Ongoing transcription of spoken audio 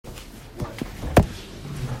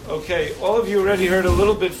Okay, all of you already heard a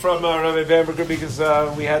little bit from Rabbi Bamberger because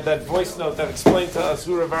we had that voice note that explained to us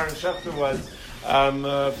who Rav Aaron Schechter was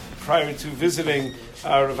prior to visiting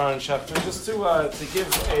Rav Aaron Schechter. Just to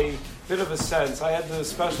give a bit of a sense, I had the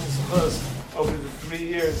special zechus over the 3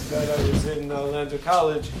 years that I was in Lander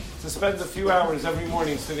College to spend a few hours every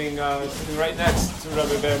morning sitting right next to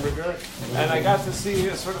Rabbi Bamberger, and I got to see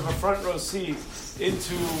a sort of a front row seat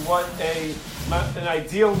into what an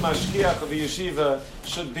ideal mashgiach of a yeshiva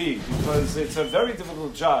should be, because it's a very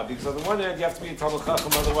difficult job. Because on the one hand, you have to be a Talmid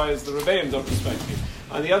Chacham, otherwise the Rebbeim don't respect you.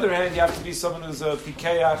 On the other hand, you have to be someone who's a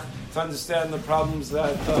pikeach to understand the problems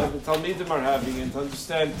that the Talmidim are having, and to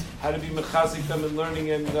understand how to be mechazik them in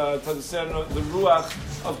learning, and to understand the ruach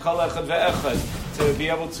of kol echad ve'echad, to be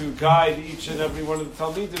able to guide each and every one of the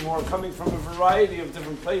Talmidim who are coming from a variety of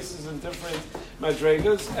different places and different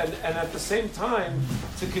madregas, and at the same time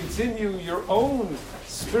to continue your own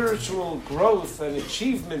spiritual growth and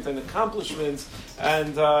achievement and accomplishments,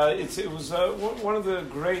 and it was one of the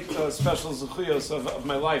great special zechuyos of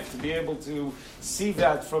my life to be able to see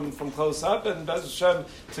that from close up, and Bez Hashem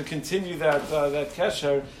to continue that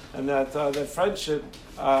kesher and that friendship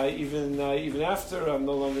even after I'm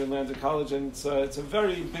no longer in Lander College, and it's a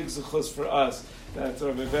very big zechus for us that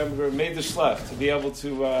Rabbi Bamberger made the shlef to be able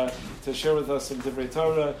to share with us some Divrei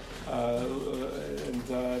Torah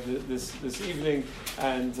this evening,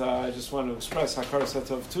 and I just want to express Hakar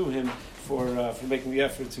Satov to him for making the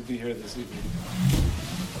effort to be here this evening.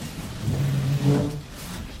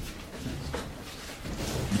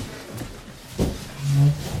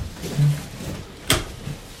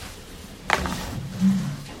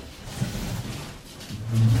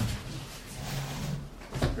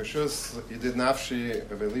 You did Nafshi,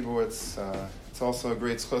 Rabbi Leibowitz. It's also a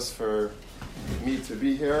great schus for me to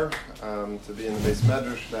be here, to be in the Beis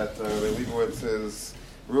Medrash that Rabbi Leibowitz's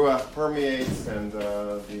Ruach permeates, and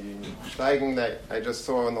the Steigen that I just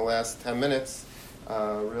saw in the last 10 minutes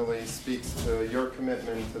really speaks to your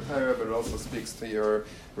commitment to Torah, but it also speaks to your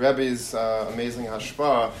Rebbe's amazing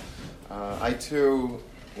hashpah. I too,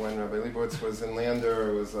 when Rabbi Leibowitz was in Lander,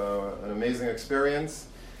 it was an amazing experience.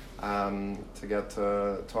 To get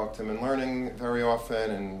to talk to him and learning very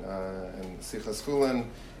often, and Sichas Chulin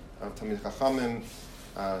of Talmid Chachamim.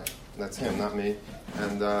 That's him, not me.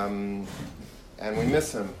 And we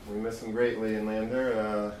miss him. We miss him greatly in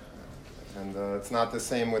Lander. And it's not the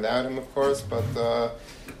same without him, of course, but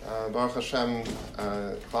Baruch Hashem,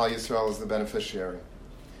 Klal Yisrael is the beneficiary.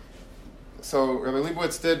 So Rabbi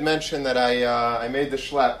Leibowitz did mention that I made the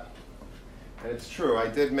shlep. And it's true, I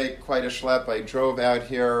did make quite a schlep. I drove out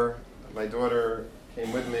here. My daughter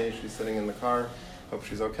came with me. She's sitting in the car. Hope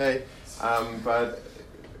she's okay. But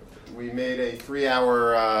we made a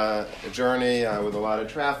 3-hour journey with a lot of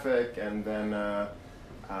traffic. And then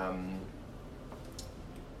and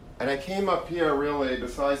I came up here really,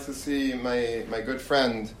 besides to see my good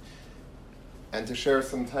friend and to share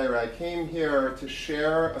some Torah, I came here to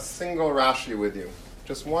share a single Rashi with you.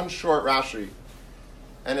 Just one short Rashi.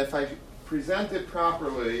 And if I present it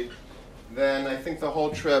properly, then I think the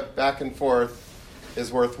whole trip back and forth is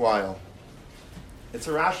worthwhile. It's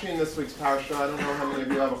a Rashi in this week's parsha. I don't know how many of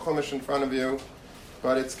you have a chumash in front of you,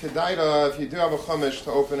 but it's kedaita, if you do have a chumash,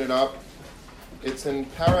 to open it up. It's in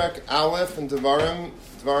Parak Aleph and Devarim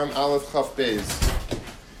Aleph Chaf Beis.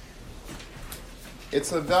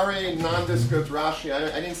 It's a very nondescript Rashi.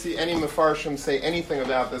 I didn't see any Mefarshim say anything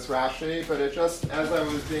about this Rashi, but it just, as I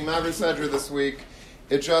was being Maver Sedra this week,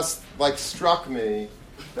 it just struck me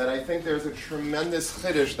that I think there's a tremendous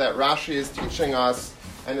chiddush that Rashi is teaching us,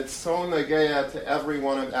 and it's so nageya to every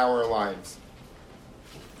one of our lives.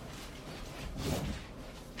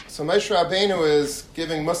 So Moshe Rabbeinu is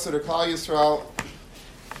giving Mussar to Klal Yisrael,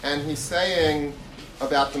 and he's saying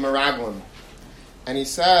about the Meraglim. And he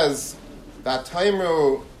says,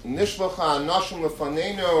 V'ataimru nishlocha nashim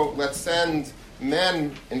lefanenu, let's send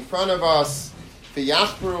men in front of us,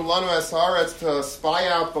 V'yachbru lanu es haaretz, to spy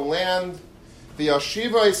out the land,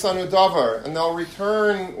 V'yashiva isanu davar, and they'll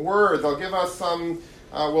return word, they'll give us some,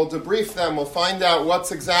 we'll debrief them, we'll find out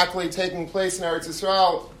what's exactly taking place in Eretz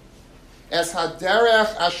Yisrael. Es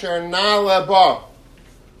haderech asher na leba,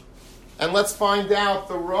 and let's find out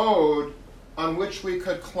the road on which we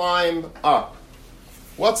could climb up.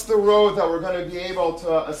 What's the road that we're going to be able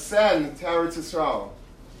to ascend to Eretz Yisrael?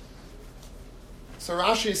 So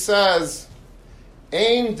Rashi says,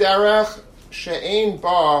 Ein derech she'ein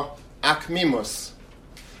ba akmimus.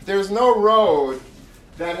 There's no road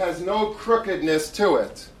that has no crookedness to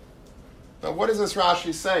it. Now, what is this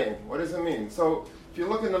Rashi saying? What does it mean? So, if you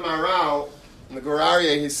look in the Maharal, in the Gur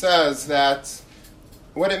Aryeh, he says that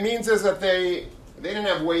what it means is that they didn't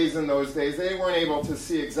have Waze in those days. They weren't able to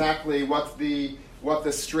see exactly what the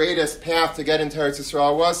straightest path to get into Eretz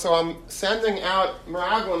Yisrael was. So I'm sending out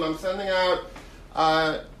Meraglim, I'm sending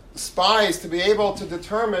out spies to be able to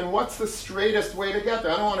determine what's the straightest way to get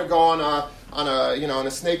there. I don't want to go on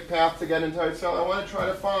a snake path to get into Eretz Yisrael. I want to try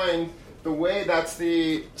to find the way that's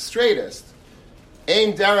the straightest.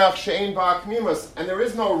 Ein derech she'ein ba kmimus, and there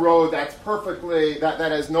is no road that's perfectly that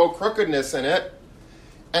has no crookedness in it.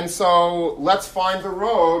 And so let's find the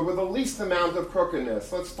road with the least amount of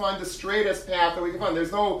crookedness. Let's find the straightest path that we can find.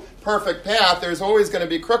 There's no perfect path. There's always going to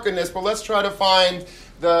be crookedness, but let's try to find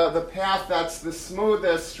the path that's the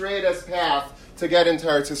smoothest, straightest path to get into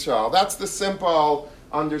Eretz Yisrael. That's the simple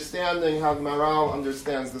understanding how the Maharal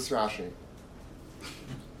understands this Rashi.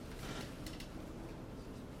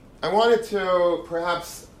 I wanted to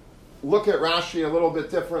perhaps look at Rashi a little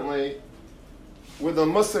bit differently with a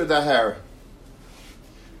Musar Daher,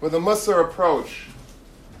 with a Musar approach.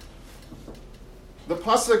 The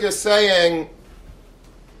Pasuk is saying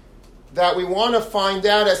that we want to find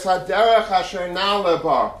out es haderech asher na'aleh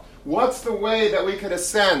ba. What's the way that we could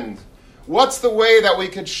ascend? What's the way that we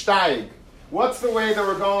could steig? What's the way that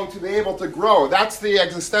we're going to be able to grow? That's the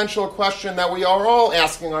existential question that we are all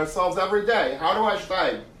asking ourselves every day. How do I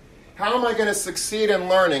steig? How am I going to succeed in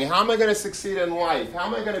learning? How am I going to succeed in life? How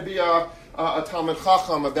am I going to be a Talmid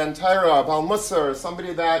Chacham, a Ben Torah, a Bal Musar,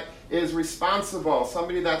 somebody that is responsible,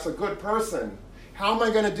 somebody that's a good person? How am I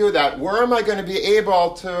going to do that? Where am I going to be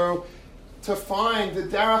able to find the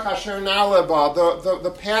derech asher na'aleh ba,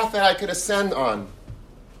 the path that I could ascend on?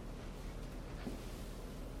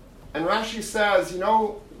 And Rashi says, you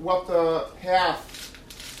know what the path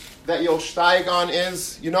that you'll steig on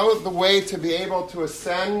is? You know the way to be able to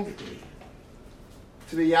ascend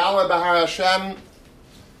to the Ya'aleh B'Har Hashem?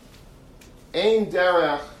 Ein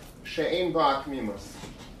derech she'ein ba kmimus.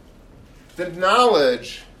 The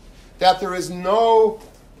knowledge that there is no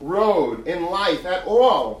road in life at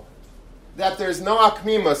all, that there's no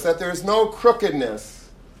akmimus, that there's no crookedness.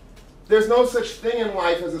 There's no such thing in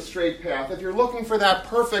life as a straight path. If you're looking for that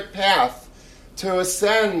perfect path to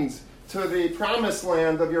ascend to the promised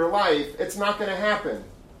land of your life, it's not going to happen.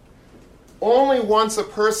 Only once a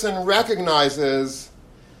person recognizes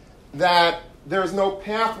that there's no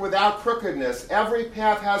path without crookedness. Every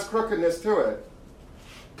path has crookedness to it.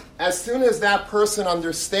 As soon as that person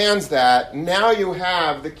understands that, now you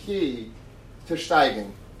have the key to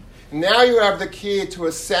steiging. Now you have the key to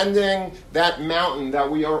ascending that mountain that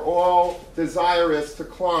we are all desirous to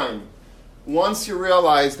climb. Once you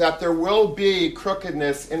realize that there will be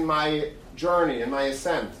crookedness in my journey, in my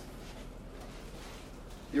ascent.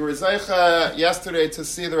 You were zeicha yesterday to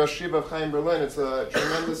see the Rosh Yeshiva of Chaim Berlin. It's a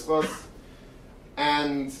tremendous book.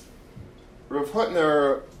 And Rav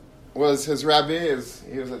Hutner was his rabbi.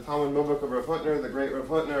 He was a Talmud Mubak of Rav Hutner, the great Rav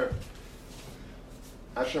Hutner.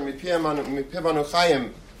 Asher mipiv anu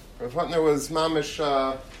chayim. Rav Hutner was mamish.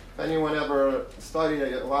 If anyone ever studied,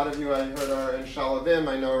 a lot of you I heard are in Shalavim.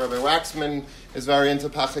 I know Rabbi Waxman is very into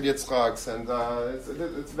Pachad Yitzchaks, and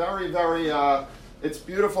it's very, very, it's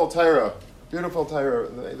beautiful Torah. Beautiful Torah.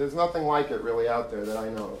 There's nothing like it really out there that I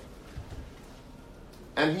know of.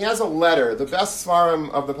 And he has a letter. The best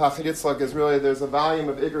svarim of the Pachad Yitzchak is really, there's a volume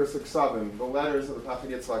of Igros Ksavim, the letters of the Pachad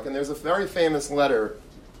Yitzchak, and there's a very famous letter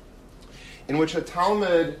in which a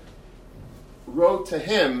Talmud wrote to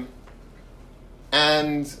him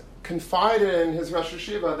and confided in his Rosh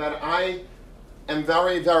Yeshiva that I am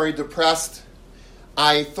very, very depressed.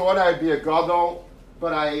 I thought I'd be a gadol,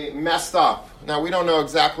 but I messed up. Now, we don't know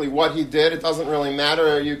exactly what he did. It doesn't really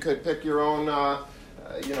matter. You could pick your own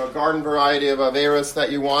garden variety of averos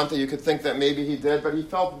that you want, that you could think that maybe he did, but he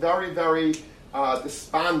felt very, very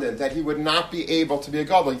despondent that he would not be able to be a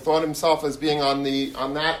gadol. He thought himself as being on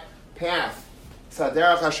that path.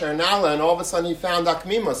 Saderach asher na'aleh, and all of a sudden he found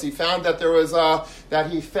akmimus. He found that there was that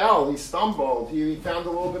he fell, he stumbled, he found a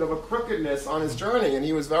little bit of a crookedness on his journey, and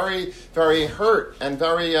he was very, very hurt and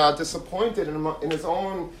very disappointed in his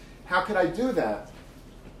own. How could I do that?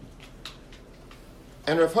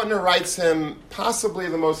 And Rav Hutner writes him possibly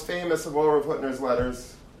the most famous of all Rav Hutner's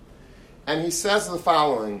letters, and he says the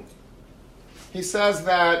following. He says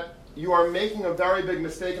that you are making a very big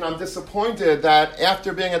mistake, and I'm disappointed that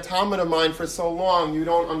after being a Talmud of mine for so long, you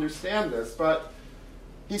don't understand this. But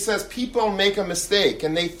he says people make a mistake,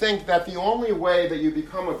 and they think that the only way that you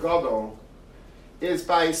become a gadol is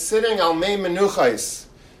by sitting al mei menuchais,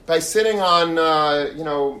 by sitting on,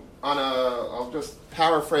 I'll just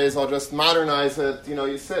paraphrase, I'll just modernize it.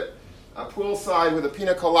 You sit poolside with a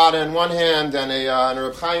pina colada in one hand and a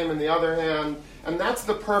Reb Chaim in the other hand, And that's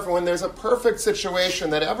the perfect, when there's a perfect situation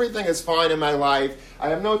that everything is fine in my life, I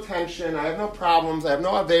have no tension, I have no problems, I have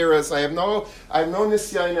no averas, I have no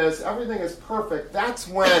nisyanas, everything is perfect, that's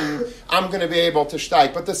when I'm going to be able to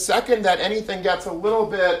steig. But the second that anything gets a little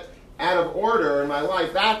bit out of order in my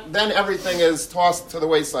life, then everything is tossed to the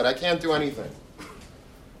wayside. I can't do anything.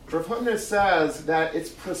 Rav Hutner says that it's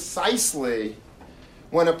precisely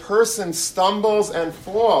when a person stumbles and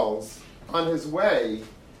falls on his way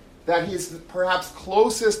that he's perhaps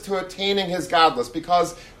closest to attaining his godless,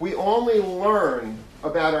 because we only learn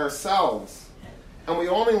about ourselves and we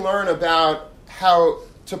only learn about how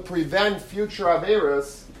to prevent future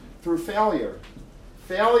averas through failure.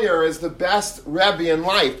 Failure is the best Rebbe in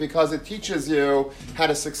life because it teaches you how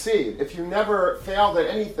to succeed. If you never failed at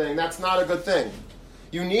anything, that's not a good thing.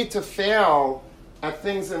 You need to fail at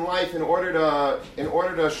things in life in order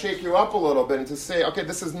to shake you up a little bit and to say, okay,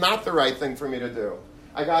 this is not the right thing for me to do.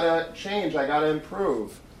 I gotta change, I gotta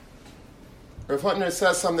improve. Rav Hutner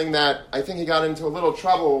says something that I think he got into a little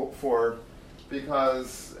trouble for,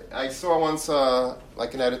 because I saw once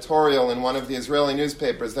like an editorial in one of the Israeli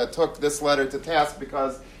newspapers that took this letter to task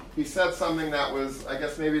because he said something that was, I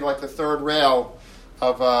guess, maybe like the third rail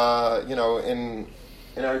of, in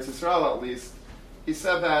Eretz Yisrael at least. He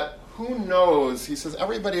said that, who knows, he says,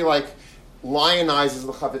 everybody lionizes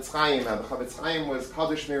the Chavetz Chaim. The Chavetz Chaim was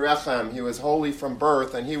Kadosh Mirechem. He was holy from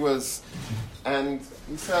birth, and he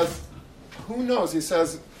says, who knows? He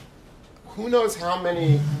says, who knows how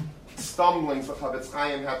many stumblings the Chavetz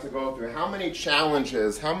Chaim had to go through, how many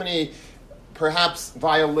challenges, how many perhaps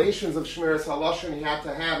violations of Shmiras Halashon he had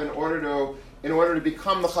to have in order to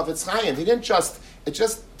become the Chavetz Chaim. It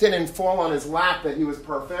just didn't fall on his lap that he was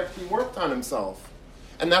perfect. He worked on himself.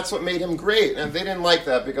 And that's what made him great. And they didn't like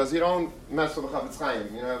that because you don't mess with the Chavetz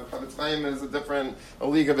Chaim. The Chavetz Chaim is a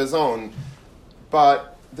league of his own.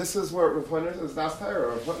 But this is where Rav Hutner is das Torah.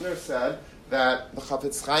 Rav Hutner said that the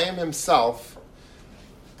Chavetz Chaim himself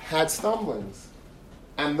had stumblings.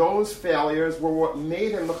 And those failures were what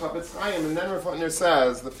made him the Chavetz Chaim. And then Rav Hutner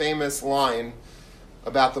says the famous line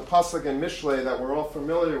about the pasuk in Mishlei that we're all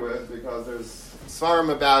familiar with because there's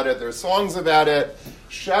svarim about it, there's songs about it.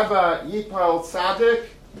 Sheva yipal tzaddik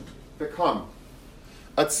become.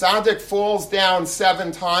 A tzaddik falls down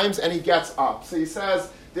 7 times and he gets up. So he says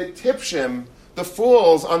the tipshim, the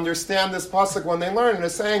fools, understand this pasuk when they learn, and they're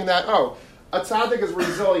saying that, a tzaddik is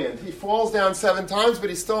resilient. He falls down 7 times, but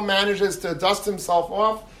he still manages to dust himself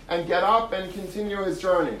off and get up and continue his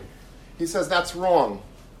journey. He says that's wrong.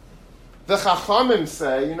 The Chachamim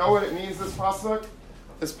say, you know what it means, this pasuk?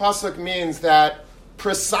 This pasuk means that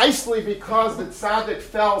precisely because the tzaddik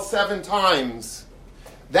fell 7 times,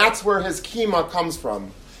 that's where his kima comes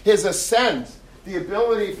from. His ascent, the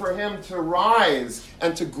ability for him to rise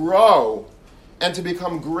and to grow and to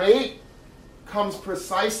become great, comes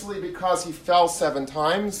precisely because he fell 7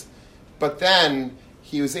 times, but then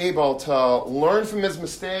he was able to learn from his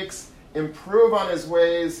mistakes, improve on his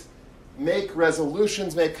ways, make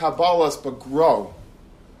resolutions, make kabbalas, but grow.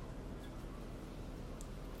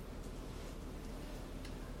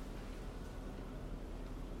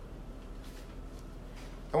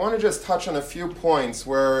 I want to just touch on a few points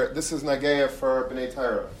where this is nageya for B'nai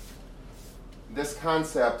Torah. This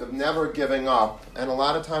concept of never giving up, and a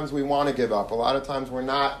lot of times we want to give up. A lot of times we're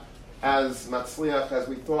not as matzliach as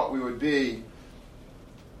we thought we would be.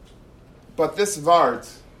 But this vart,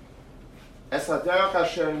 es haderech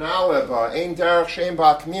asher na'aleh ba, ein derech she'en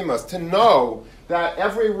ba kmimas, to know that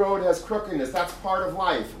every road has crookedness. That's part of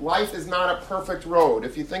life. Life is not a perfect road.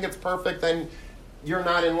 If you think it's perfect, then you're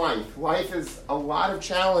not in life. Life is a lot of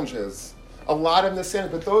challenges, a lot of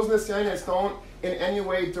nisyanis, but those nisyanis don't in any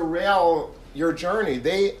way derail your journey.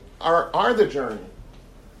 They are the journey.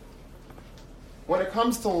 When it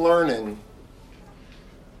comes to learning,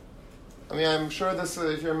 I'm sure this,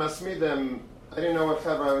 if you're Masmidim, I didn't know what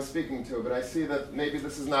Chevra I was speaking to, but I see that maybe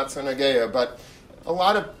this is not so nageya, but a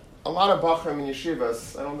lot of Bachrim in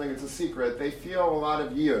yeshivas, I don't think it's a secret, they feel a lot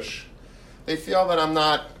of yush. They feel that I'm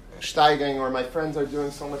not steiging, or my friends are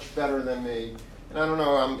doing so much better than me. And I don't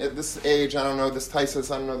know, at this age, I don't know this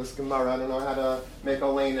Taisus, I don't know this Gemara, I don't know how to make a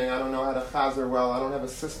laning, I don't know how to chazer well, I don't have a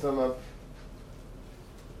system of...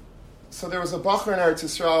 So there was a Bachar in Eretz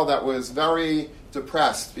Yisrael that was very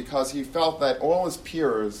depressed because he felt that all his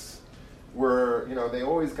peers were, they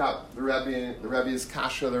always got the Rebbe's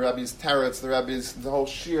kasha, the Rebbe's teretz, the whole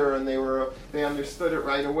shir, and they understood it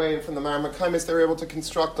right away. And from the Maramakamis, they were able to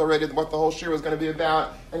construct already what the whole shir was going to be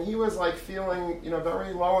about. And he was feeling,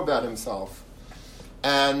 very low about himself.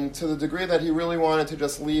 And to the degree that he really wanted to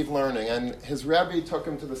just leave learning. And his Rebbe took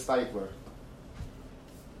him to the Steipler.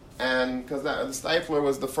 And because the Steipler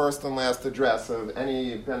was the first and last address of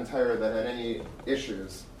any Ben Torah that had any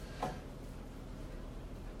issues.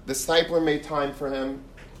 The Steipler made time for him.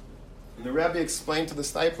 And the Rebbe explained to the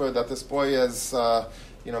Steipler that this boy is, Mara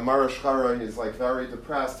Shchara, he's like very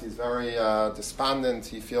depressed, he's very despondent,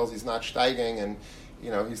 he feels he's not steiging, and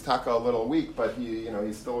he's taka a little weak, but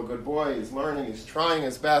he's still a good boy, he's learning, he's trying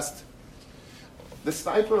his best. The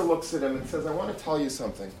Steipler looks at him and says, I want to tell you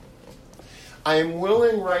something. I am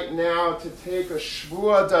willing right now to take a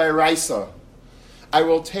shvua d'oraisa. I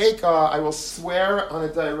will swear on a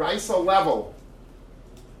d'oraisa level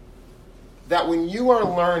that when you are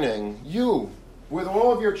learning, with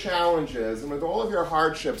all of your challenges and with all of your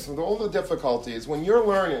hardships, with all the difficulties, when you're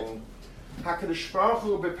learning, HaKadosh Baruch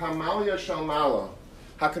Hu b'pamalia shel mala,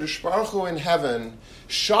 HaKadosh Baruch Hu in heaven,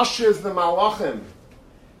 shoshes the malachim.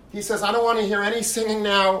 He says, I don't want to hear any singing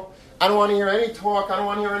now. I don't want to hear any talk. I don't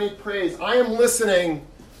want to hear any praise. I am listening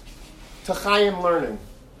to Chaim learning.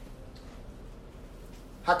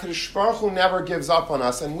 HaKadosh Baruch Hu never gives up on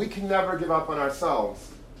us, and we can never give up on ourselves.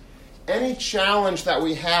 Any challenge that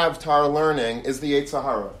we have to our learning is the Yetzer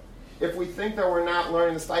Hara. If we think that we're not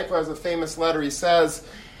learning, the Steipler has a famous letter. He says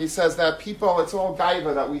that people, it's all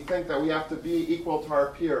gaiva, that we think that we have to be equal to our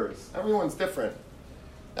peers. Everyone's different.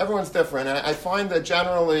 And I find that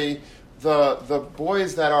generally the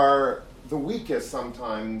boys that are the weakest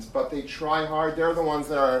sometimes, but they try hard, they're the ones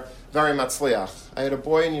that are very matzliach. I had a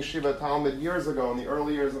boy in Yeshiva Talmud years ago, in the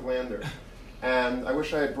early years of Lander, and I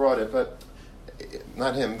wish I had brought it, but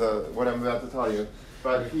not him, what I'm about to tell you.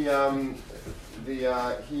 But he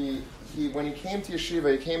when he came to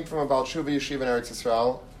Yeshiva, he came from a Baal Tshuva Yeshiva in Eretz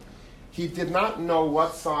Yisrael. He did not know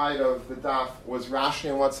what side of the daf was Rashi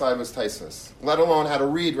and what side was Taisus, let alone how to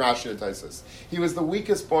read Rashi and Taisus. He was the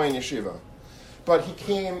weakest boy in Yeshiva. But he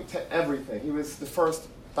came to everything. He was the first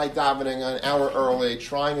by davening an hour early,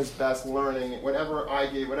 trying his best, learning, whatever I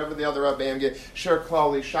gave, whatever the other Rabbeim gave, Shir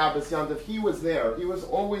Klali, Shabbos, Yantiv, he was there. He was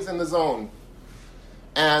always in the zone.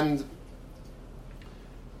 And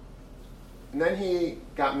then he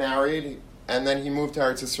got married, and then he moved to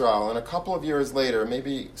Eretz Yisrael. And a couple of years later,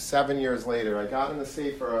 maybe 7 years later, I got in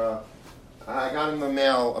the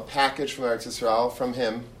mail a package from Eretz Yisrael from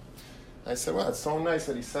him. I said, well, it's so nice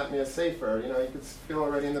that he sent me a sefer. You could feel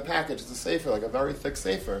already in the package. It's a sefer, like a very thick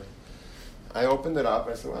sefer. I opened it up.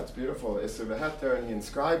 I said, well, it's beautiful. Isser v'heter, and he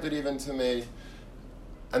inscribed it even to me.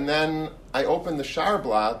 And then I opened the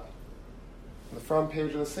Sharblat, the front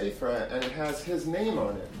page of the sefer, and it has his name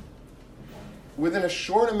on it. Within a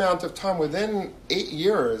short amount of time, within 8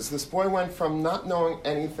 years, this boy went from not knowing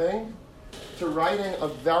anything to writing a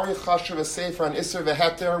very chashuv sefer on Isser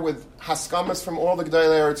v'heter with haskamas from all the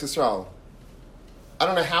G'dayei Eretz Yisrael. I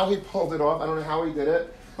don't know how he pulled it off. I don't know how he did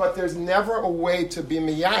it. But there's never a way to be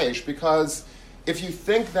miyayish, because if you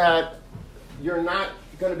think that you're not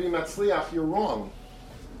going to be matzliach, you're wrong.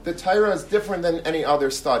 The Torah is different than any other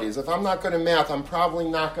studies. If I'm not good at math, I'm probably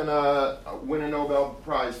not going to win a Nobel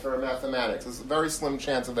Prize for mathematics. There's a very slim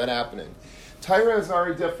chance of that happening. Torah is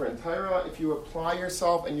very different. Torah, if you apply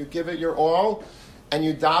yourself and you give it your all, and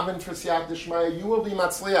you daven for siyat d'shmaya, you will be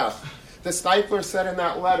matzliach. The Steipler said in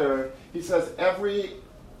that letter, he says, every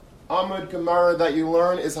Amud Gemara that you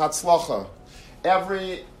learn is hatzlacha.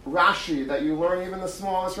 Every Rashi that you learn, even the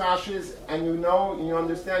smallest Rashis, and you know and you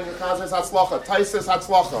understand your chazar is hatzlacha. Taisus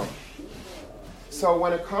hatzlacha. So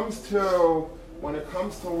when it comes to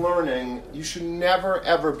learning, you should never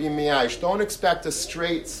ever be miyayish. Don't expect a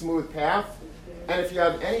straight, smooth path. And if you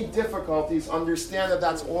have any difficulties, understand that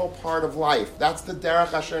that's all part of life. That's the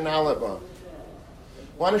derech asher naleba.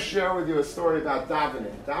 I want to share with you a story about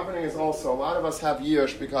davening. Davening is also, a lot of us have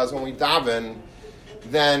yish because when we daven,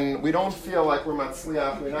 then we don't feel like we're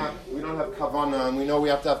matzliach, we don't have kavanah, and we know we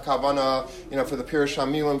have to have kavanah, for the Pirush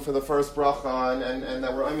HaMilim, for the first bracha, and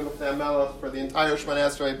that we're Omer L'fnei HaMelech for the entire Shemona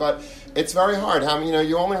Esrei, but it's very hard.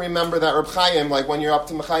 You only remember that Reb Chaim, like when you're up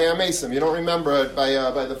to Mechayah Mesim. You don't remember it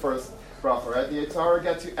by the first bracha, right? The Yetzer Hara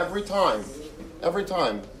gets you every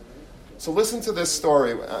time. So listen to this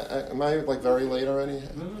story. Am I very late already?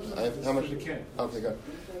 No. How much? You can. Okay, good.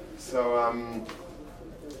 So,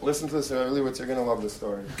 listen to this, Leibowitz, you're going to love this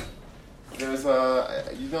story. There's do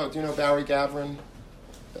you know Barry Gavrin?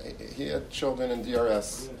 He had children in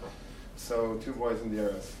DRS. So 2 boys in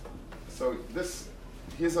DRS. So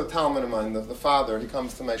he's a Talmud of mine, the father. He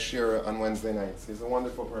comes to my shira on Wednesday nights. He's a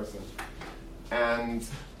wonderful person. And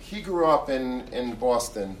he grew up in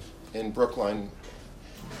Boston, in Brookline,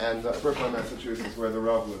 and Brookline, Massachusetts, where the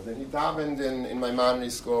Rav lived. And he davened in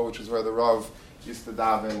Maimonides school, which is where the Rav used to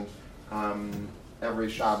daven every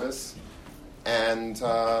Shabbos. And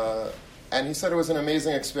he said it was an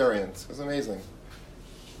amazing experience. It was amazing.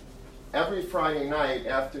 every Friday night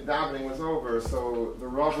after davening was over, so the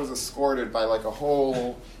Rav was escorted by like a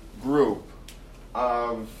whole group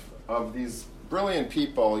of these brilliant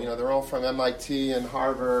people. They're all from MIT and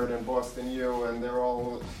Harvard and Boston U, and they're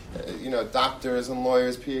all, doctors and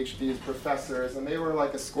lawyers, PhDs, professors, and they were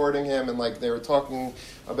like escorting him, and like they were talking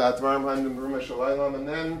about Dvarim Haimdim B'Ruma Shalaylam, and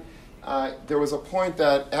then there was a point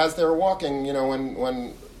that as they were walking,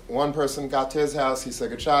 when one person got to his house, he said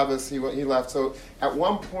Good Shabbos, he left. So at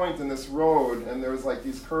one point in this road, and there was like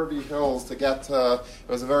these curvy hills to get to,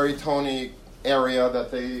 it was a very Tony area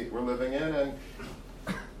that they were living in,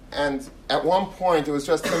 and at one point it was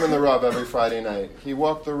just him and the Rav every Friday night. He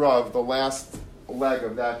walked the Rav the last leg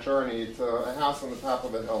of that journey to a house on the top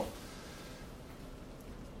of a hill.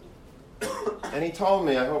 And he told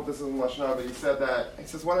me, I hope this isn't Lashon Hara, but he said that, he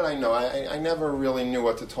says, what did I know? I never really knew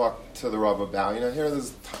what to talk to the Rav about. Here's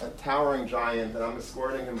this towering giant, and I'm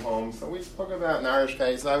escorting him home. So we spoke about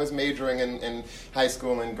Narishkeit. I was majoring in high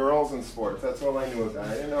school in girls and sports. That's all I knew about.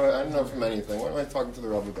 I didn't know from anything. What am I talking to the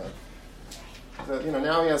Rav about? So,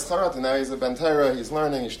 now he has Charat, and now he's a Ben Torah, he's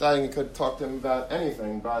learning, he's studying, he could talk to him about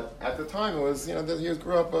anything. But at the time, it was, he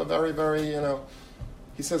grew up a very, very,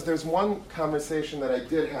 He says, there's one conversation that I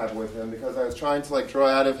did have with him because I was trying to draw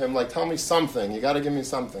out of him, tell me something. You got to give me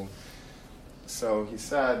something. So he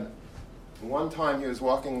said, one time he was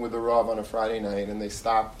walking with the Rav on a Friday night, and they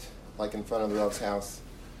stopped in front of the Rav's house.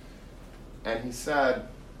 And he says,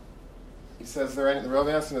 the Rav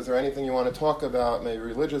asked him, is there anything you want to talk about, maybe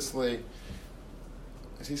religiously?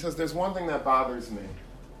 He says, there's one thing that bothers me.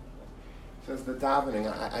 He says, the davening,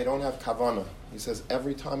 I don't have kavanah. He says,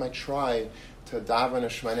 every time I try to daven a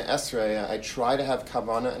Shemana Esrei, I try to have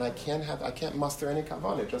kavanah, and I can't muster any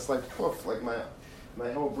kavanah. Just poof,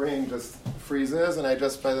 my whole brain just freezes, and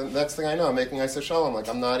by the next thing I know, I'm making Isa Shalom.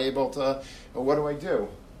 I'm not able to, what do I do?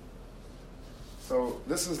 So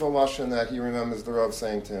this is the Lashon that he remembers the Rav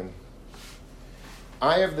saying to him.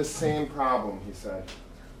 I have the same problem, he said.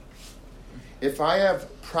 If I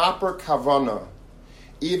have proper kavanah,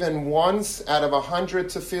 even once out of 100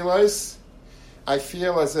 tefillos, I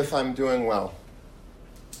feel as if I'm doing well.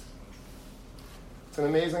 It's an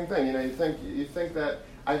amazing thing. You think that,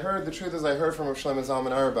 I heard from Rav Shlomo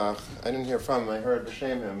Zalman Auerbach, I didn't hear from him, I heard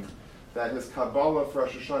b'shem him, that his Kabbalah for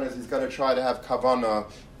Rosh Hashanah is he's got to try to have kavanah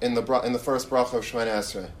in the first bracha of Shemana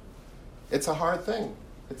Esrei. It's a hard thing.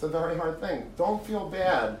 It's a very hard thing. Don't feel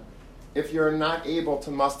bad if you're not able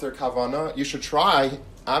to muster kavanah. You should try.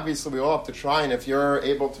 Obviously, we all have to try, and if you're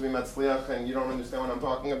able to be metzliach and you don't understand what I'm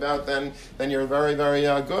talking about, then you're very, very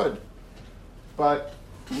good. But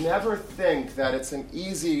never think that it's an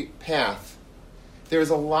easy path. There's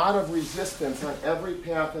a lot of resistance on every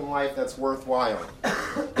path in life that's worthwhile.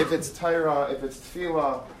 If it's Torah, if it's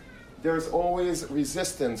tefillah, there's always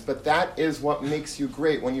resistance, but that is what makes you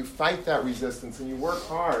great. When you fight that resistance and you work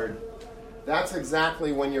hard, that's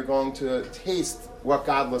exactly when you're going to taste what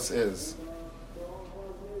godless is.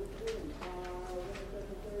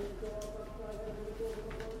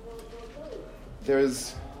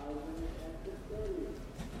 There's,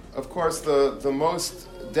 of course, the most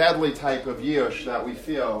deadly type of yish that we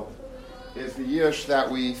feel is the yish that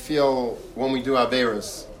we feel when we do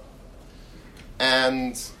Averos.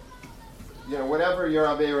 And, whatever your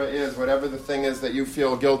Avera is, whatever the thing is that you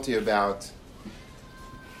feel guilty about,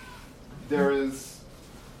 there is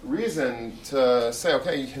reason to say,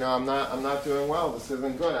 okay, I'm not doing well. This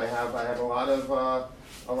isn't good. I have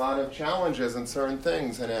a lot of challenges in certain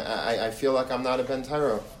things, and I feel like I'm not a Ben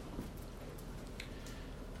Torah.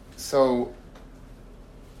 So,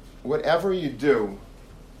 whatever you do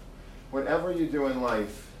in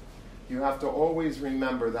life, you have to always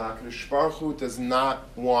remember that HaKadosh Baruch Hu does not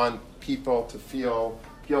want people to feel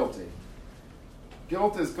guilty.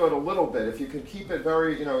 Guilt is good a little bit. If you can keep it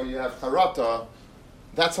very, you have charata,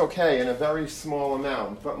 that's okay in a very small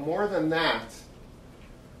amount. But more than that,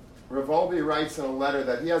 Rav Wolbe writes in a letter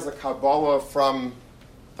that he has a Kabbalah from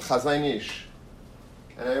the Chazon Ish.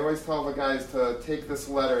 And I always tell the guys to take this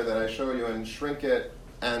letter that I show you and shrink it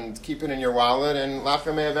and keep it in your wallet, and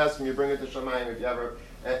Lachem Me'aveskim, you bring it to Shamayim if you ever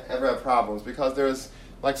have problems. Because there's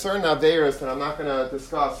certain Averos that I'm not going to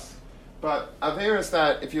discuss, but Averos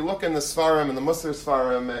that if you look in the Svarim and the Musar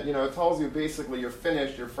Svarim, it tells you basically you're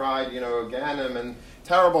finished, you're fried, Gehenim and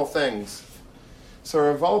terrible things. So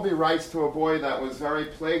Rav Wolbe writes to a boy that was very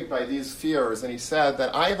plagued by these fears, and he said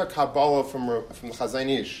that I have a Kabbalah from the Chazon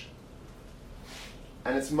Ish.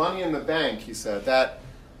 And it's money in the bank, he said, that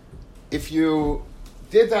if you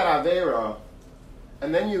did that Avera,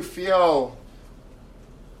 and then you feel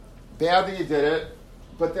bad that you did it,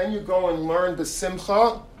 but then you go and learn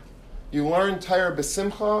B'Simcha, you learn Torah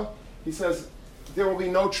B'Simcha, he says, there will be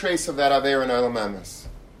no trace of that Aveira in Olam Emes.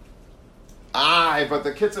 But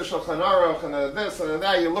the Kitzur Shulchan Aruch and the this and the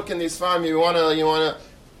that, you look in these farm, you wanna.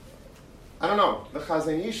 I don't know. The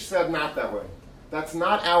Chazon Ish said not that way. That's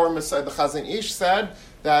not our Messiah. The Chazon Ish said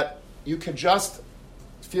that you could just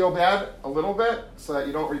feel bad a little bit so that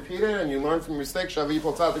you don't repeat it and you learn from your mistakes. Shavi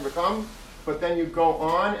Yipol Tzaddik become. But then you go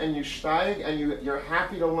on and you steig and you're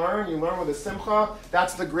happy to learn. You learn with a simcha.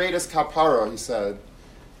 That's the greatest kapara, he said,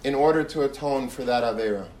 in order to atone for that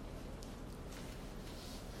Aveira.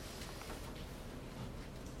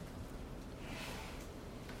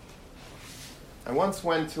 I once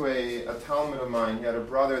went to a Talmud of mine. He had a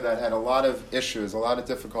brother that had a lot of issues, a lot of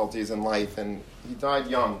difficulties in life, and he died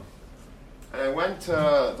young. And I went to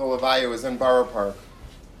the Levaya, it was in Borough Park,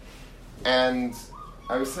 and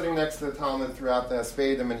I was sitting next to the Talmud throughout the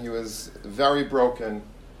Haspedim, and he was very broken.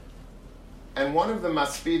 And one of the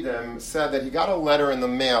Maspidim said that he got a letter in the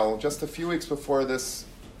mail just a few weeks before this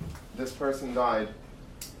person died,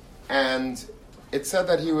 and it said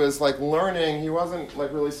that he was learning. He wasn't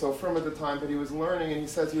really so firm at the time, but he was learning, and he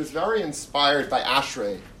says he was very inspired by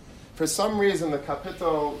Ashrei. For some reason, the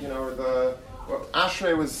Kapito,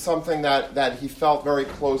 Ashrei was something that he felt very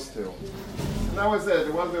close to. And that was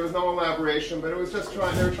it. There was no elaboration, but it was just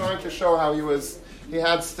they were trying to show how he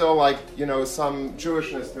had still some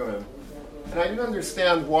Jewishness to him. And I didn't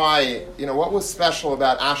understand why, what was special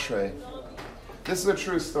about Ashrei. This is a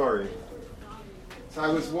true story. So I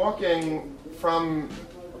was walking from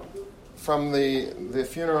the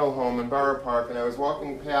funeral home in Borough Park, and I was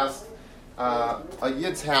walking past a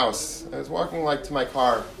Yid's house. I was walking to my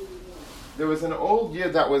car. There was an old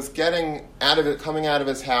Yid that was coming out of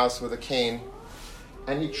his house with a cane,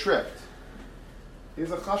 and he tripped.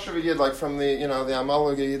 He's a chashuv Yid, from the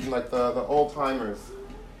Amalug Yid, the old timers.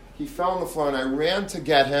 He fell on the floor, and I ran to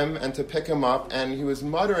get him and to pick him up, and he was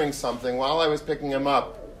muttering something while I was picking him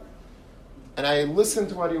up. And I listened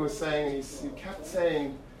to what he was saying, and he kept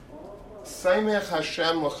saying, Saimech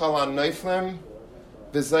Hashem l'chal ha'neiflim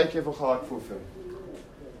v'zaykev l'chal ha'kfufim.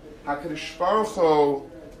 HaKadosh Baruch Hu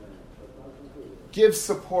gives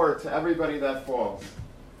support to everybody that falls.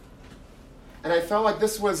 And I felt like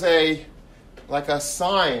this was a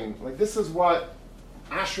sign, this is what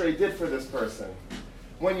Ashrei did for this person.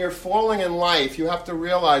 When you're falling in life, you have to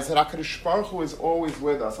realize that HaKadosh Baruch Hu is always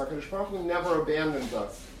with us. HaKadosh Baruch Hu never abandons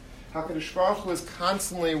us. HaKadosh Baruch Hu is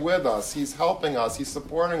constantly with us. He's helping us. He's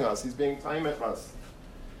supporting us. He's being taimech us.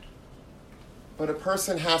 But a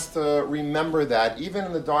person has to remember that, even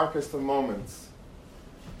in the darkest of moments.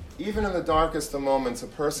 Even in the darkest of moments, a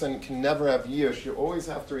person can never have yish. You always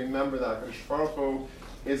have to remember that HaKadosh Baruch Hu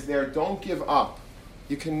is there. Don't give up.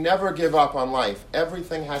 You can never give up on life.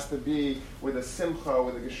 Everything has to be with a simcha,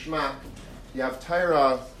 with a geschmack. You have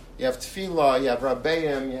Torah, you have Tefillah, you have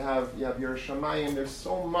Rabbeim, you have Yerushalayim. There's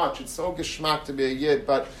so much. It's so geschmack to be a Yid.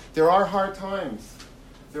 But there are hard times.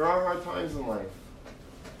 There are hard times in life.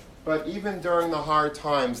 But even during the hard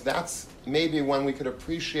times, that's maybe when we could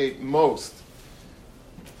appreciate most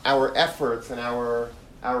our efforts and our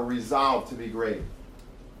resolve to be great.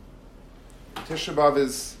 Tisha B'Av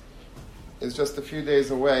is just a few days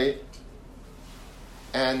away,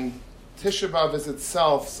 and Tisha B'Av is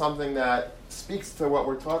itself something that speaks to what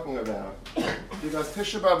we're talking about. Because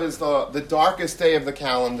Tisha B'Av is the darkest day of the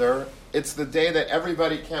calendar. It's the day that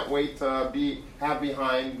everybody can't wait to have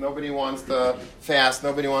behind. Nobody wants to fast.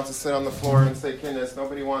 Nobody wants to sit on the floor and say kinnis.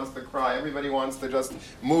 Nobody wants to cry. Everybody wants to just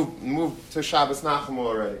move to Shabbos Nachamu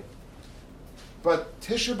already. But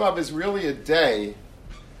Tisha B'Av is really a day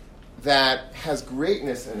that has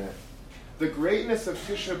greatness in it. The greatness of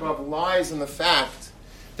Tisha B'Av lies in the fact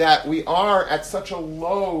that we are at such a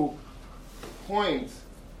low point,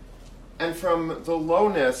 and from the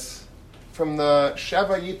lowness, from the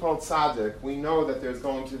Sheva Yipol Tzaddik, we know that there's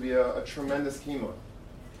going to be a tremendous kima.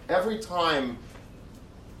 Every time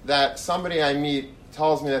that somebody I meet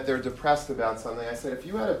tells me that they're depressed about something, I said, if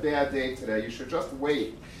you had a bad day today, you should just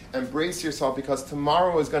wait and brace yourself, because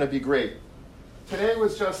tomorrow is going to be great. Today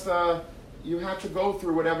was just, you had to go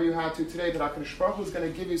through whatever you had to today, but HaKadosh Baruch Hu is going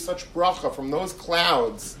to give you such bracha from those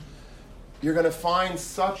clouds. You're going to find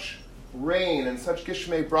such rain and such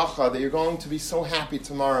gishmei bracha that you're going to be so happy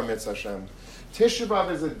tomorrow, Mitzvah Hashem. Tisha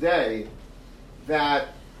B'Av is a day that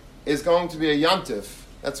is going to be a yantif.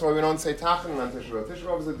 That's why we don't say Tachanun on Tisha B'Av. Tisha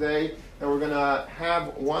B'Av is a day that we're going to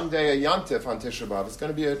have one day a yantif on Tisha B'Av. It's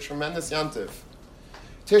going to be a tremendous yantif.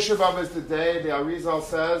 Tisha B'Av is the day, the Arizal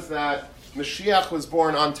says, that Mashiach was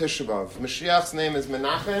born on Tisha B'Av. Mashiach's name is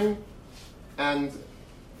Menachem, and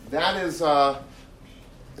that is,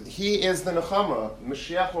 he is the Nechama.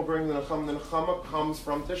 Mashiach will bring the Nechama. The Nechama comes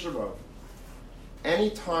from Tisha B'Av. any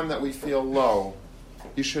time that we feel low,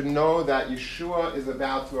 you should know that Yeshua is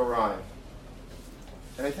about to arrive.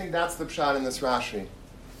 And I think that's the pshat in this Rashi.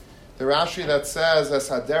 The Rashi that says, "Es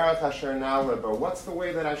haderech asher na'aleh," what's the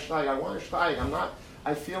way that I shtaig? I want to shtaig.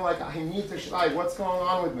 I feel like I need to shtaig. What's going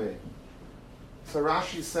on with me? So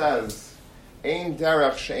Rashi says, "Ein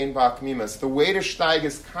derech she'ein ba'akmimas." The way to shtaig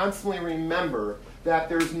is constantly remember that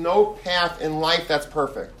there's no path in life that's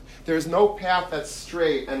perfect. There's no path that's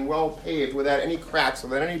straight and well paved without any cracks,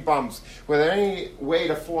 without any bumps, without any way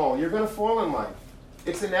to fall. You're going to fall in life.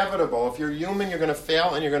 It's inevitable. If you're human, you're going to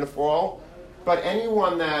fail and you're going to fall. But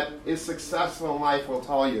anyone that is successful in life will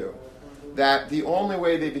tell you that the only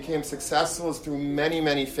way they became successful is through many,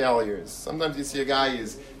 many failures. Sometimes you see a guy,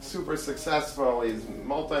 he's super successful, he's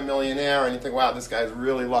multi-millionaire, and you think, wow, this guy's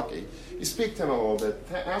really lucky. You speak to him a little bit.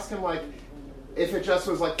 Ask him, like, if it just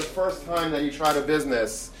was like the first time that he tried a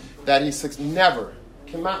business, that he never,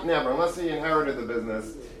 cannot never, unless he inherited the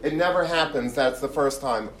business, it never happens that's the first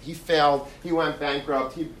time. He failed, he went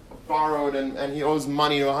bankrupt, he borrowed and he owes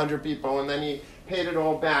money to 100 people, and then he paid it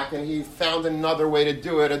all back, and he found another way to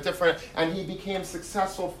do it, and he became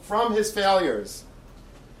successful from his failures.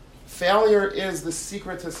 Failure is the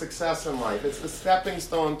secret to success in life. It's the stepping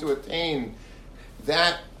stone to attain.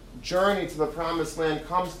 That journey to the promised land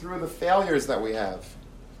comes through the failures that we have.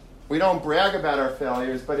 We don't brag about our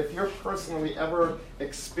failures, but if you're personally ever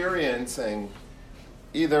experiencing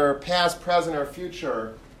either past, present, or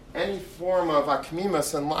future, any form of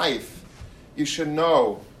akmimas in life, you should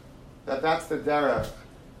know that that's the derech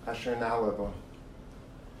asher na'aleh.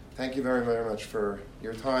 Thank you very, very much for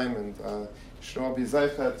your time, and you should all be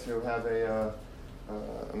zeicha to have a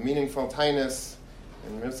meaningful tainus.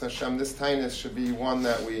 And Mitzvah Hashem, this tainus should be one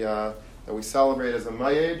that we celebrate as a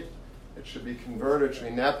mayed. It should be converted, it should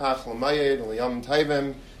be nepach l'mayed, l'yam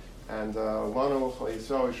taivim, and lanu l'chol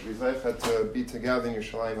Yisrael, we should be zeicha to be together in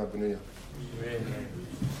Yerushalayim HaBenuyah. Amen.